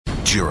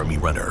Jeremy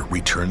Renner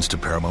returns to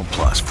Paramount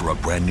Plus for a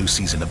brand new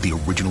season of the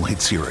original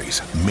hit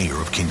series, Mayor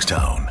of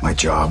Kingstown. My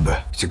job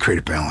is to create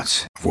a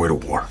balance, avoid a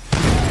war.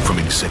 From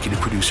executive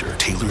producer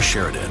Taylor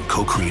Sheridan,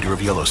 co-creator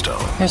of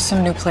Yellowstone. There's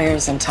some new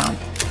players in town,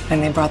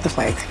 and they brought the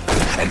plague.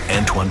 And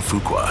Antoine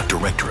Fuqua,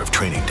 director of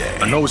Training Day.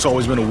 I know it's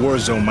always been a war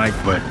zone, Mike,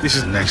 but this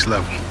is next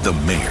level. The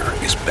Mayor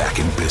is back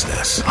in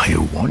business. Are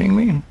you warning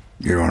me?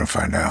 You don't want to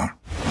find out.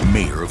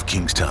 Mayor of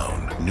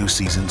Kingstown. New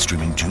season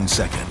streaming June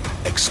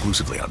 2nd,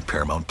 exclusively on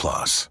Paramount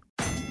Plus.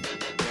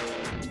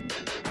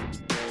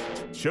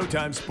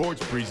 Showtime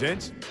Sports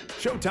presents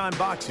Showtime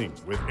Boxing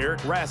with Eric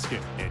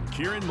Raskin and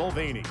Kieran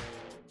Mulvaney.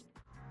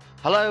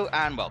 Hello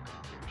and welcome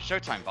to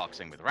Showtime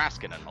Boxing with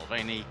Raskin and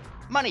Mulvaney,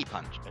 Money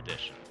Punch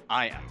edition.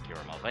 I am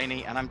Kieran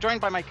Mulvaney and I'm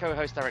joined by my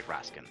co-host Eric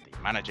Raskin, the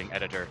managing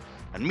editor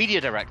and media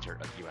director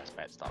of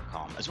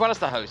USBets.com, as well as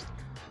the host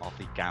of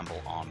the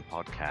Gamble On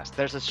podcast.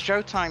 There's a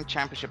Showtime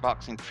Championship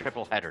Boxing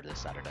triple header this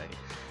Saturday,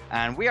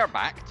 and we are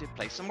back to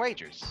play some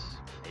wagers.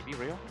 Maybe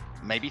real,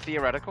 maybe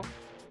theoretical,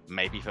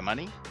 maybe for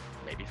money,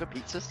 maybe for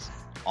pizzas,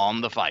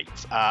 on the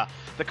fights.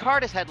 The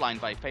card is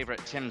headlined by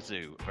favorite Tim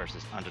Tszyu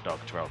versus underdog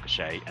Terrell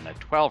Gausha in a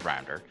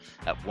 12-rounder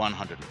at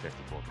 £154.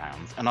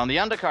 And on the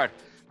undercard,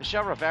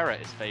 Michel Rivera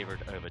is favored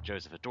over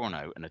Joseph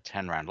Adorno in a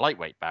 10-round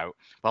lightweight bout,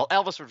 while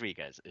Elvis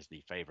Rodriguez is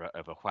the favorite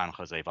over Juan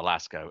Jose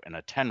Velasco in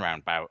a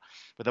 10-round bout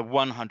with a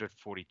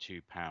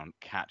 142-pound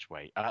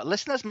catchweight.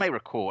 Listeners may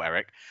recall,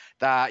 Eric,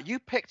 that you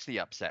picked the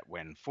upset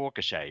win for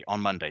Gausha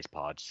on Monday's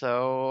pod,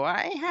 so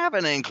I have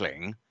an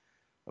inkling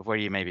of where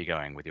you may be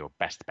going with your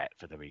best bet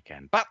for the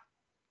weekend, but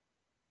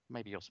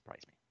maybe you'll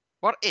surprise me.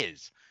 What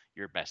is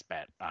your best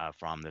bet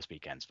from this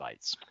weekend's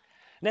fights?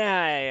 Nah,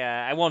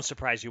 I won't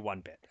surprise you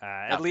one bit.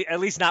 At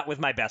least not with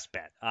my best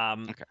bet.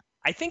 Okay.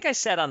 I think I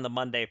said on the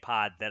Monday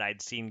pod that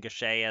I'd seen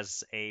Gausha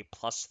as a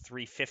plus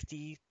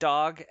 350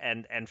 dog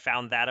and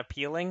found that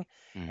appealing.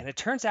 And it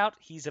turns out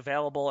he's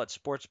available at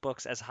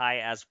sportsbooks as high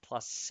as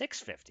plus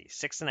 650,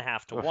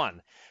 6.5 to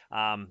 1.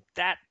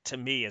 That to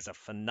me is a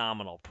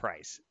phenomenal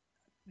price.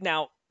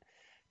 Now,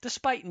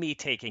 despite me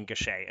taking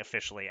Gausha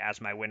officially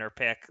as my winner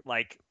pick,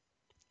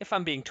 if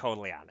I'm being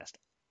totally honest,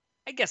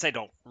 I guess I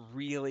don't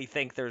really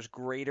think there's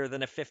greater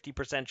than a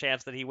 50%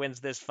 chance that he wins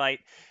this fight,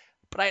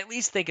 but I at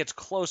least think it's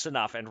close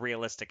enough and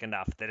realistic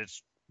enough that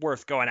it's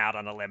worth going out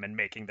on a limb and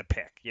making the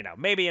pick.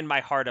 Maybe in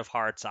my heart of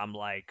hearts, I'm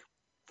like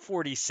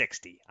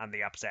 40-60 on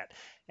the upset.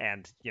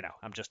 And,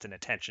 I'm just an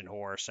attention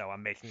whore, so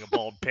I'm making a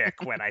bold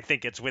pick when I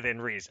think it's within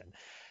reason.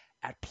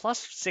 At plus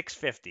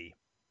 650,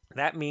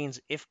 that means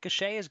if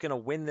Gausha is going to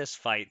win this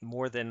fight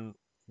more than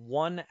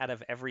 1 out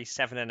of every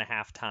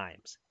 7.5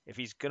 times, if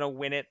he's going to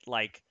win it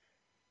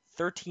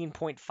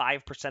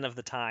 13.5% of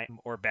the time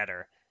or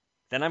better,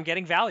 then I'm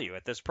getting value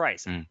at this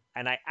price. And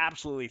I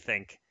absolutely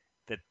think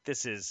that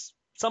this is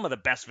some of the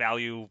best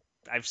value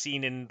I've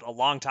seen in a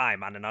long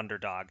time on an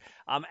underdog.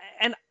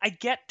 And I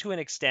get to an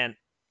extent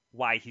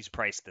why he's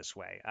priced this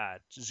way.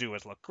 Tszyu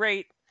has looked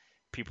great.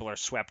 People are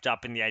swept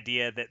up in the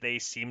idea that they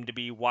seem to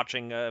be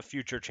watching a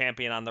future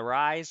champion on the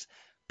rise.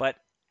 But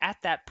at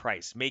that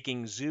price,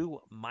 making Tszyu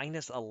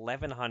minus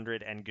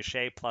 1,100 and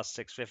Gausha plus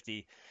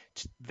 650,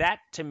 that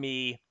to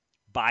me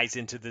buys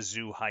into the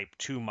Tszyu hype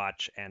too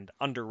much and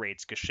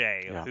underrates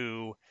Gausha,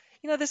 who,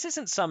 this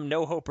isn't some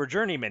no-hoper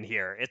journeyman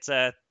here. It's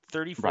a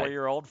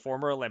 34-year-old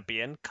former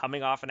Olympian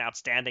coming off an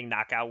outstanding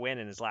knockout win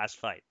in his last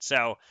fight.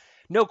 So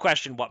no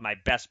question what my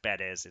best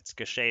bet is. It's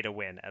Gausha to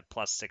win at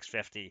plus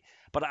 650.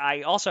 But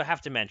I also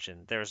have to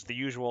mention there's the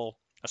usual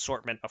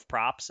assortment of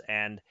props,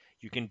 and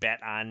you can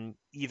bet on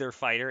either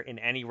fighter in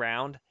any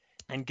round.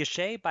 And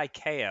Gausha by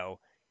KO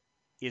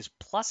is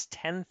plus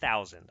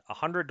 10,000,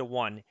 100 to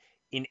 1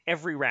 in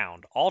every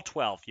round, all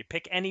 12. You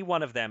pick any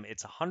one of them,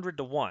 it's 100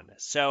 to 1.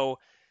 So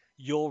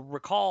you'll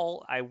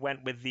recall I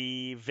went with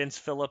the Vince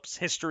Phillips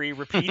history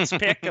repeats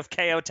pick of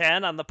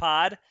KO10 on the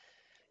pod.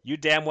 You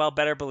damn well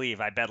better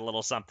believe I bet a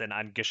little something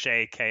on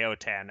Gausha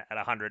KO10 at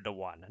 100 to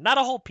 1. Not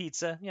a whole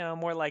pizza,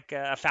 more like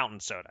a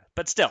fountain soda,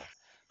 but still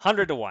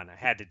 100 to 1. I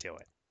had to do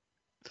it.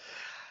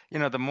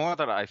 The more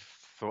that I've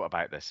thought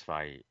about this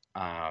fight,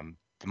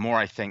 the more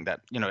I think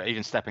that,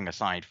 even stepping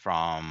aside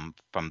from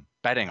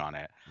betting on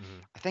it,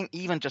 I think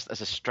even just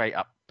as a straight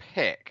up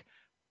pick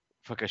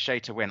for Gausha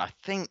to win, I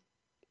think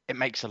it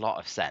makes a lot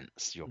of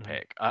sense, your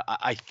pick.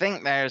 I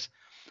think there's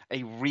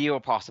a real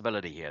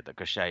possibility here that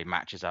Gausha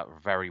matches up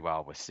very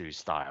well with Tszyu's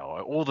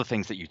style. All the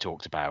things that you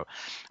talked about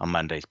on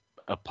Monday's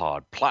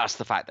pod, plus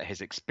the fact that his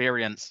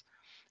experience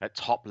at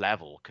top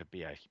level could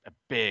be a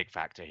big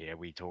factor here.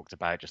 We talked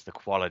about just the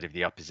quality of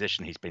the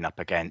opposition he's been up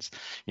against.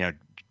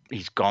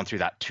 He's gone through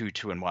that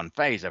 2-2-1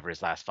 phase over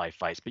his last 5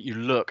 fights, but you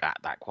look at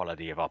that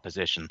quality of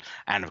opposition.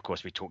 And of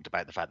course, we talked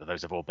about the fact that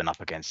those have all been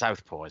up against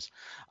southpaws.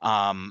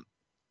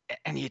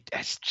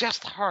 It's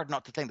just hard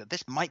not to think that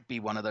this might be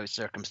one of those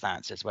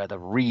circumstances where the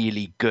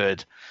really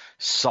good,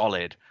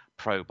 solid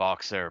pro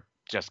boxer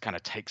just kind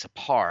of takes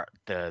apart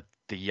the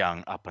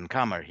young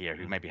up-and-comer here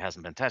who maybe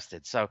hasn't been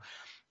tested. So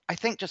I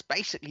think just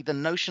basically the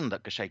notion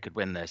that Gausha could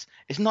win this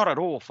is not at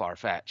all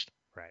far-fetched.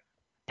 Right.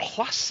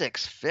 Plus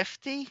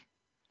 650?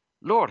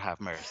 Lord have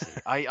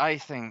mercy. I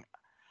think,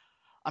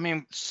 I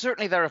mean,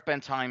 certainly there have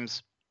been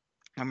times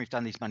when we've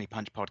done these Money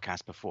Punch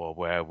podcasts before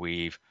where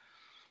we've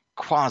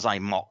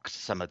quasi-mocked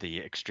some of the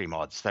extreme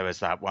odds. There was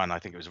that one, I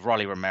think it was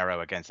Rolly Romero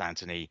against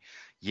Anthony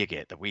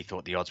Yigit, that we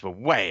thought the odds were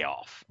way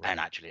off. Right. And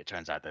actually it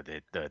turns out that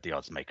the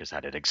odds makers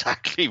had it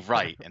exactly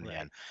right in the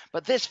end.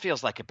 But this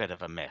feels like a bit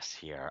of a miss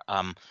here.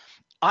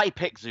 I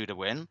picked Zoo to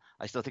win.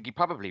 I still think he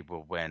probably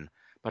will win.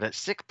 But at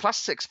plus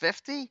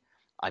 650,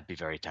 I'd be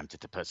very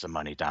tempted to put some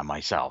money down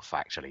myself,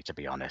 actually, to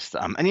be honest.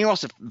 And you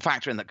also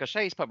factor in that Gaucher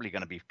is probably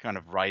going to be kind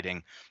of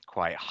riding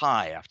quite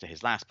high after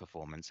his last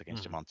performance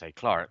against Jamonte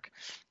Clark,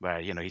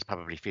 where, you know, he's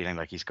probably feeling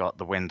like he's got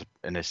the wind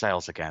in his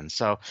sails again.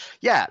 So,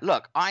 yeah,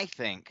 look, I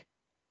think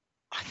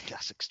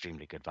that's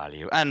extremely good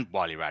value. And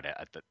while you're at it,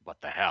 what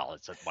the hell?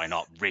 Why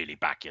not really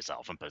back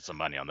yourself and put some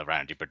money on the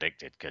round you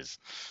predicted? Because,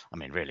 I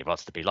mean, really,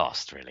 what's to be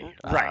lost, really?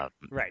 Right.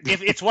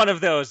 If it's one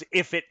of those,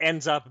 if it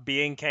ends up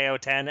being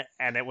KO10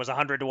 and it was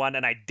 100-1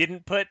 and I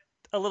didn't put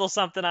a little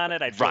something on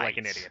it, I'd feel like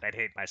an idiot. I'd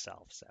hate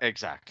myself. So.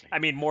 Exactly. I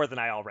mean, more than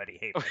I already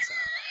hate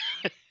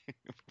myself.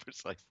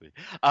 Precisely.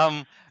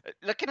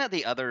 Looking at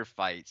the other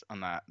fights on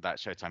that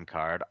Showtime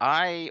card,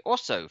 I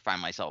also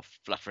found myself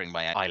fluttering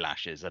my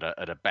eyelashes at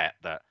a bet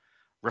that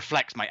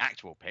reflects my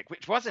actual pick,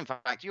 which was in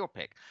fact your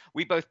pick.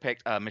 We both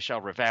picked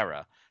Michel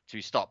Rivera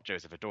to stop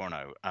Joseph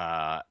Adorno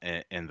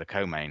in the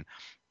co-main.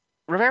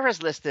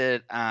 Rivera's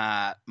listed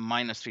at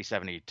minus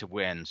 370 to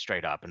win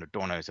straight up, and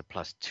Adorno's a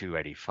plus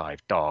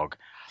 285 dog.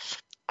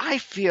 I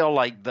feel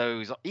like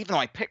those, even though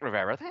I picked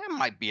Rivera, they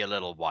might be a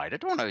little wide.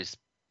 Adorno's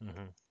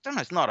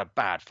not a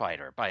bad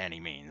fighter by any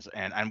means,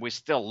 and we're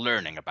still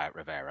learning about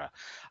Rivera.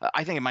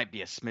 I think it might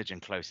be a smidgen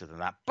closer than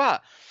that,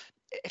 but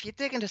if you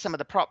dig into some of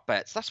the prop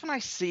bets, that's when I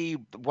see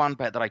one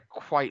bet that I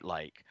quite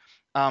like.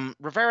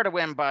 Rivera to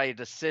win by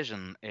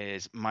decision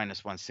is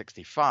minus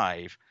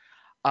 165.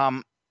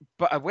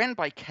 But a win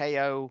by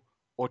KO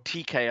or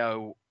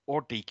TKO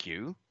or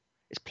DQ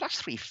is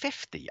plus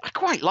 350. I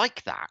quite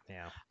like that.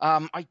 Yeah.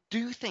 I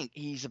do think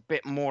he's a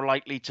bit more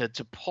likely to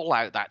pull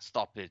out that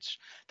stoppage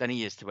than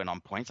he is to win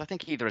on points. I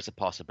think either is a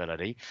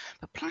possibility.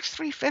 But plus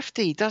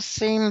 350 does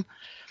seem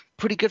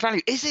pretty good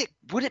value.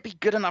 Would it be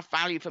good enough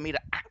value for me to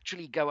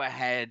actually go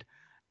ahead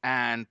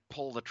and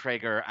pull the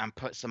trigger and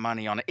put some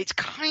money on it? It's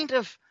kind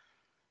of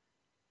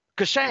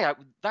Gaucher,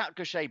 that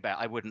Gaucher bet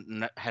I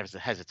wouldn't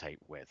hesitate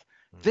with.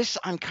 This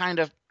I'm kind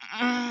of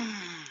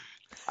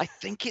I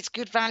think it's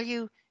good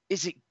value.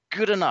 Is it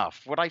good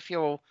enough?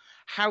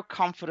 How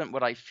confident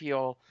would I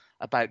feel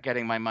about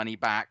getting my money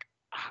back?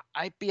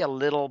 I'd be a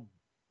little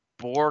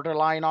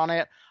borderline on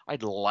it.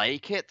 I'd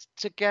like it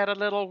to get a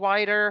little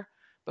wider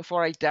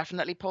before I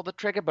definitely pull the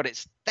trigger, but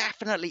it's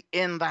definitely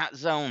in that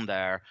zone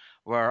there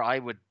where I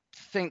would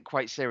think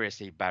quite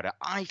seriously about it.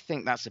 I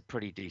think that's a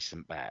pretty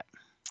decent bet.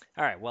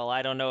 All right. Well,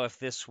 I don't know if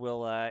this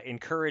will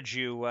encourage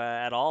you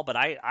at all, but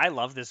I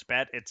love this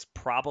bet. It's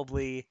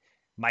probably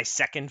my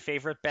second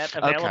favorite bet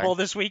available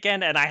this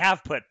weekend, and I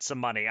have put some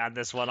money on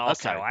this one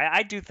also. Okay.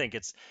 I do think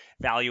it's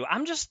value.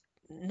 I'm just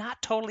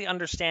not totally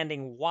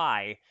understanding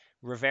why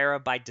Rivera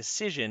by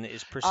decision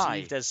is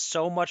perceived as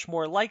so much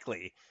more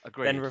likely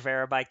than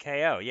Rivera by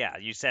KO. Yeah,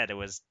 you said it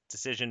was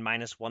decision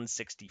minus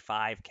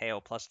 165, KO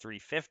plus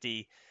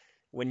 350.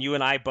 When you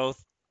and I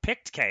both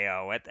picked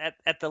KO,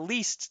 at the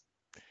least,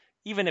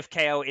 even if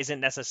KO isn't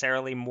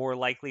necessarily more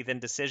likely than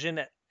decision,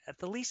 at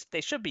the least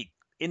they should be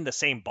in the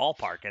same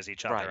ballpark as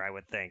each other, I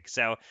would think.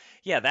 So,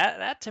 yeah,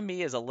 that to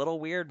me is a little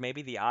weird.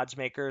 Maybe the odds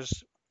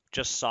makers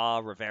just saw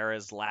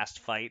Rivera's last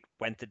fight,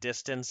 went the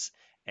distance,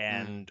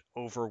 and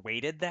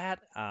overweighted that.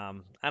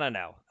 I don't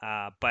know.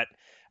 But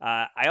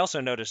I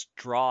also noticed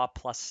draw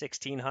plus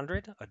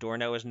 1,600.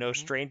 Adorno is no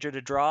stranger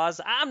to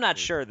draws. I'm not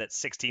sure that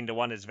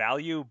 16-1 is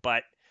value,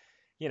 but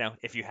you know,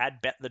 if you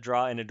had bet the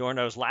draw in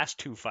Adorno's last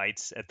two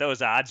fights at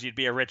those odds, you'd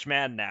be a rich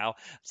man now.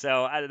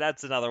 So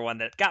that's another one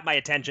that got my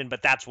attention,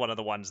 but that's one of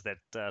the ones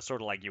that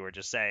sort of like you were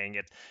just saying,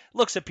 it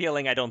looks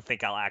appealing. I don't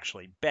think I'll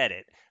actually bet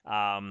it.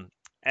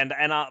 And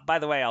by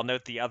the way, I'll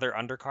note the other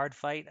undercard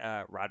fight,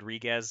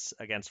 Rodriguez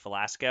against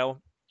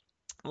Velasco.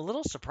 I'm a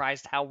little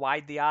surprised how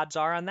wide the odds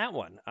are on that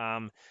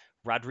one.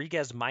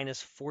 Rodriguez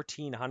minus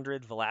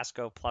 1,400,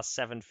 Velasco plus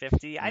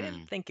 750. I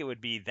didn't think it would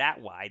be that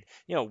wide.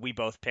 You know, we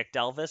both picked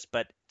Elvis,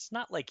 but it's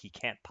not like he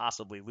can't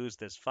possibly lose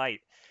this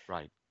fight.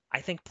 Right. I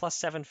think plus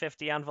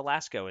 750 on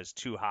Velasco is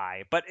too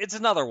high, but it's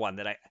another one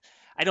that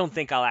I don't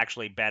think I'll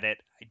actually bet it.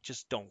 I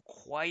just don't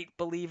quite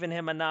believe in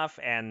him enough,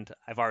 and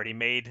I've already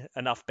made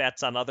enough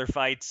bets on other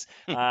fights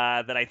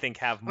that I think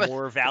have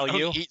more value.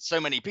 Don't eat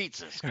so many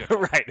pizzas.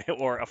 Right,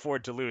 or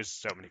afford to lose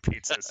so many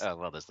pizzas. Oh,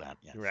 well, there's that.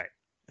 Yes. Right.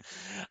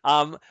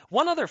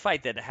 One other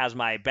fight that has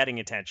my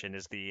betting attention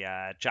is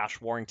the Josh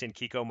Warrington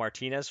Kiko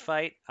Martinez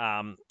fight.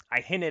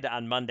 I hinted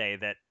on Monday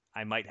that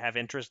I might have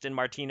interest in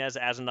Martinez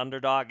as an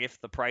underdog if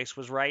the price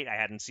was right. I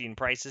hadn't seen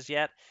prices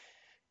yet,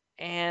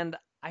 and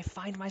I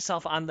find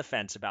myself on the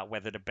fence about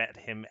whether to bet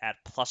him at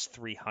plus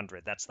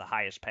 300. That's the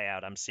highest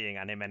payout I'm seeing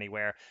on him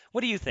anywhere.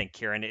 What do you think,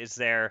 Kieran? Is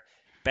there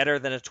better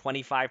than a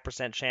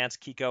 25% chance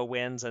Kiko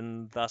wins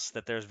and thus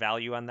that there's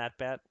value on that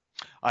bet?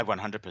 I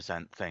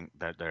 100% think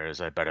that there is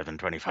a better than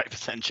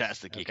 25% chance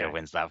that Kiko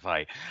wins that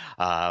fight.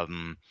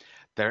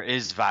 There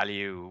is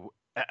value.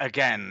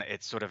 Again,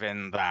 it's sort of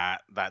in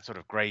that sort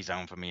of gray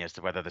zone for me as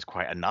to whether there's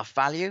quite enough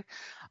value.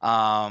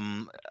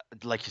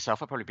 Like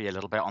yourself, I'll probably be a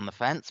little bit on the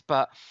fence.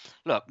 But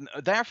look,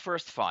 their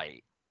first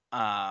fight,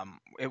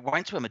 it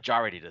went to a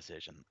majority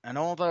decision. And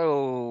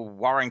although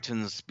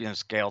Warrington's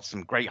scaled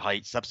some great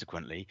heights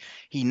subsequently,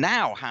 he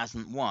now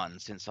hasn't won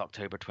since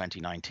October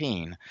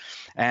 2019.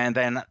 And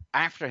then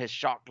after his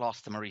shock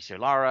loss to Mauricio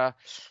Lara,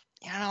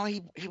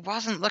 he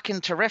wasn't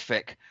looking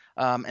terrific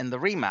in the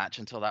rematch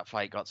until that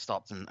fight got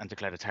stopped and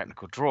declared a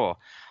technical draw.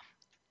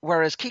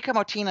 Whereas Kiko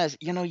Martinez,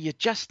 you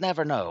just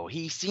never know.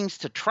 He seems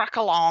to track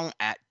along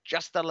at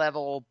just a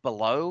level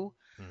below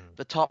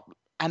the top.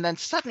 And then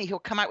suddenly he'll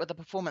come out with a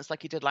performance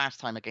like he did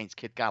last time against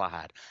Kid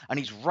Galahad. And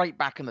he's right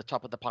back in the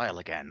top of the pile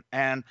again.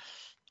 And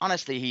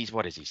honestly, he's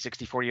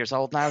 64 years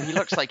old now? He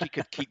looks like he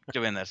could keep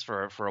doing this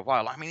for a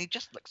while. I mean, he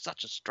just looks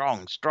such a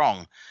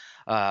strong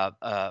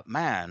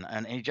man.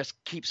 And he just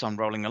keeps on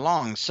rolling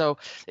along. So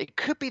it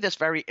could be this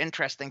very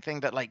interesting thing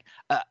that like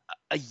a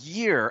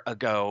year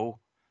ago,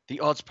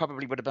 the odds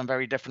probably would have been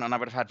very different. And I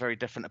would have had very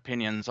different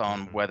opinions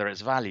on whether it's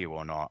value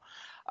or not.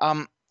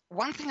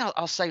 One thing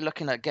I'll say,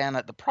 looking again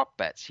at the prop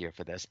bets here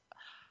for this,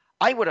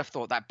 I would have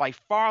thought that by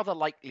far the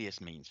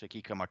likeliest means for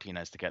Kiko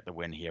Martinez to get the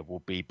win here will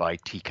be by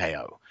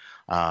TKO.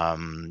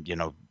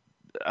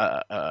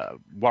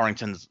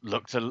 Warrington's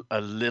looked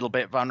a little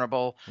bit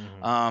vulnerable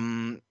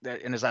in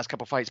his last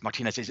couple of fights.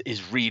 Martinez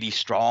is really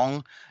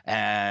strong,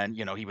 and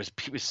he was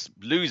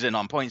losing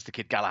on points to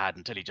Kid Galahad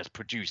until he just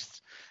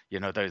produced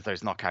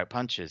those knockout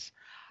punches.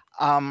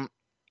 And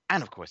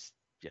of course,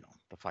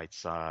 the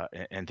fights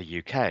in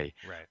the UK.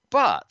 Right.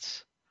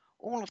 But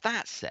all of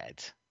that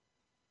said,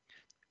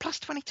 plus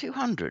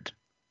 2,200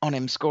 on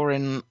him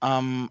scoring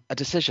a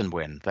decision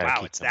win. There,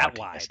 wow, it's that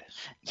wide.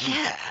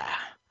 Yeah.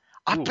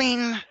 I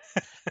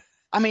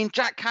mean,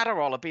 Jack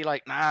Catterall would be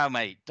like, no,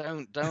 mate,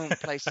 don't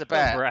place a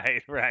bet.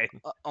 right.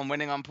 On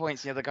winning on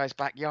points in the other guy's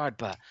backyard.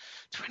 But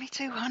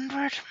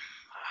 2,200?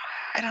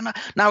 I don't know.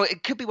 Now,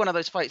 it could be one of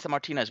those fights that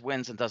Martinez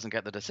wins and doesn't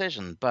get the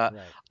decision. But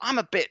I'm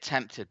a bit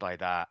tempted by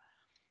that,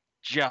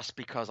 just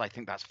because I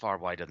think that's far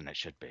wider than it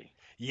should be.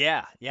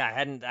 Yeah.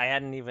 I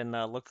hadn't even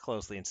looked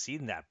closely and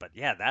seen that, but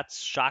yeah, that's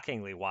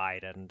shockingly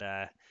wide. And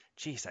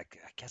geez, I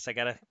guess I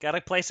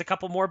gotta place a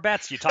couple more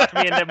bets. You talked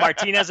me into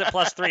Martinez at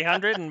plus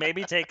 300, and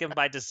maybe take him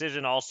by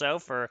decision also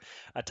for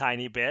a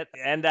tiny bit.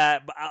 And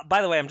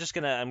by the way, I'm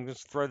gonna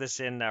throw this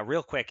in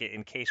real quick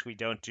in case we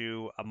don't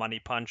do a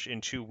money punch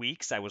in 2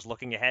 weeks. I was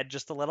looking ahead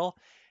just a little.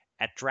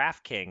 At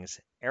DraftKings,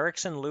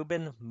 Erickson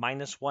Lubin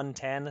minus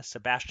 110,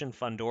 Sebastian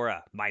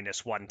Fundora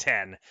minus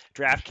 110.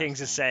 DraftKings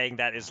is saying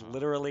that is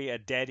literally a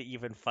dead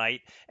even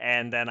fight.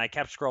 And then I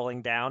kept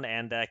scrolling down,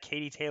 and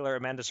Katie Taylor,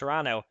 Amanda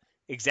Serrano,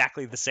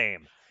 exactly the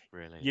same.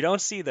 Really? You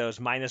don't see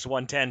those minus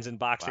 110s in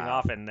boxing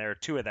often. There are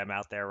two of them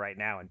out there right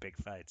now in big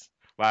fights.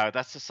 Wow,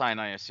 that's a sign,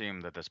 I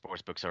assume, that the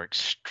sportsbooks are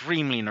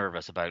extremely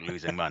nervous about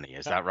losing money.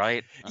 Is that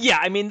right? Yeah,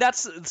 I mean,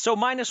 so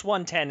minus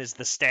 110 is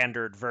the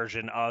standard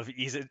version of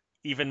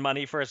even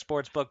money for a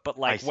sports book, but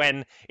like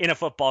when in a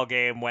football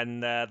game,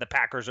 when the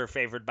Packers are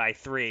favored by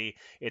 3,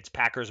 it's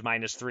Packers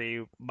minus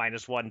 3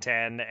 minus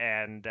 110,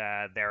 and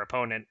their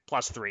opponent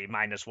plus 3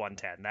 minus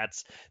 110.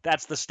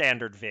 That's the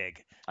standard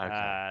vig.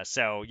 Okay.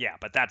 So yeah,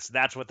 but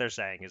that's what they're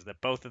saying, is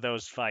that both of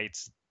those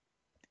fights,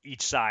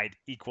 each side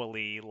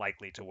equally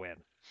likely to win.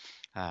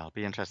 It'll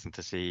be interesting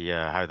to see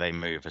how they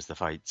move as the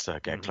fights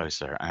get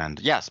closer. And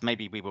yes,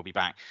 maybe we will be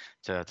back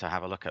to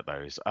have a look at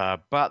those.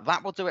 But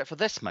that will do it for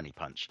this Money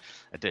Punch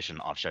edition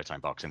of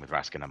Showtime Boxing with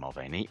Raskin and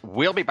Mulvaney.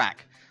 We'll be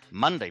back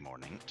Monday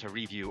morning to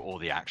review all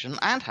the action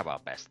and how our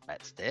best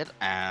bets did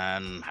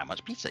and how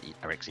much pizza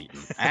Eric's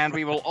eaten. And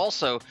we will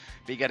also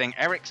be getting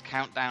Eric's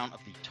countdown of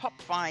the top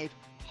 5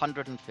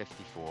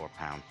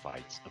 154-pound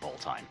fights of all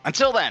time.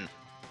 Until then,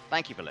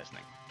 thank you for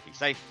listening. Be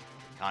safe,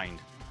 be kind,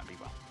 and be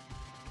well.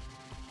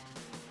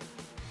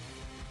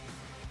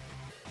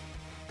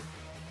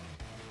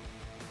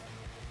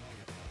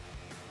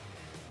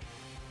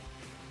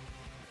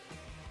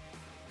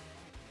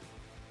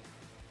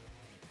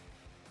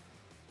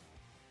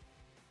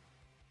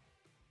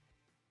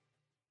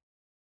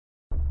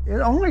 It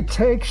only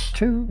takes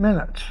 2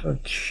 minutes of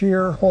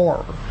sheer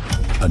horror.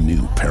 A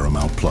new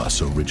Paramount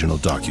Plus original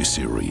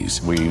docuseries.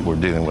 We were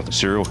dealing with a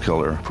serial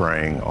killer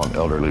preying on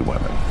elderly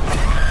women.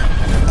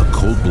 A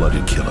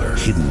cold-blooded killer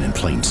hidden in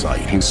plain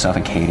sight. He's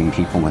suffocating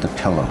people with the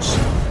pillows.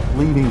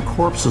 Leaving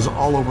corpses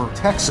all over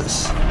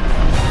Texas.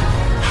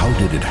 How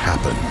did it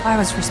happen? I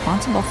was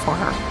responsible for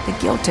her. The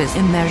guilt is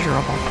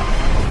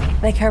immeasurable.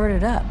 They covered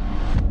it up.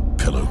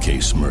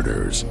 Pillowcase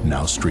Murders,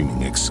 now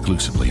streaming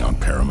exclusively on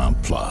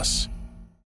Paramount Plus.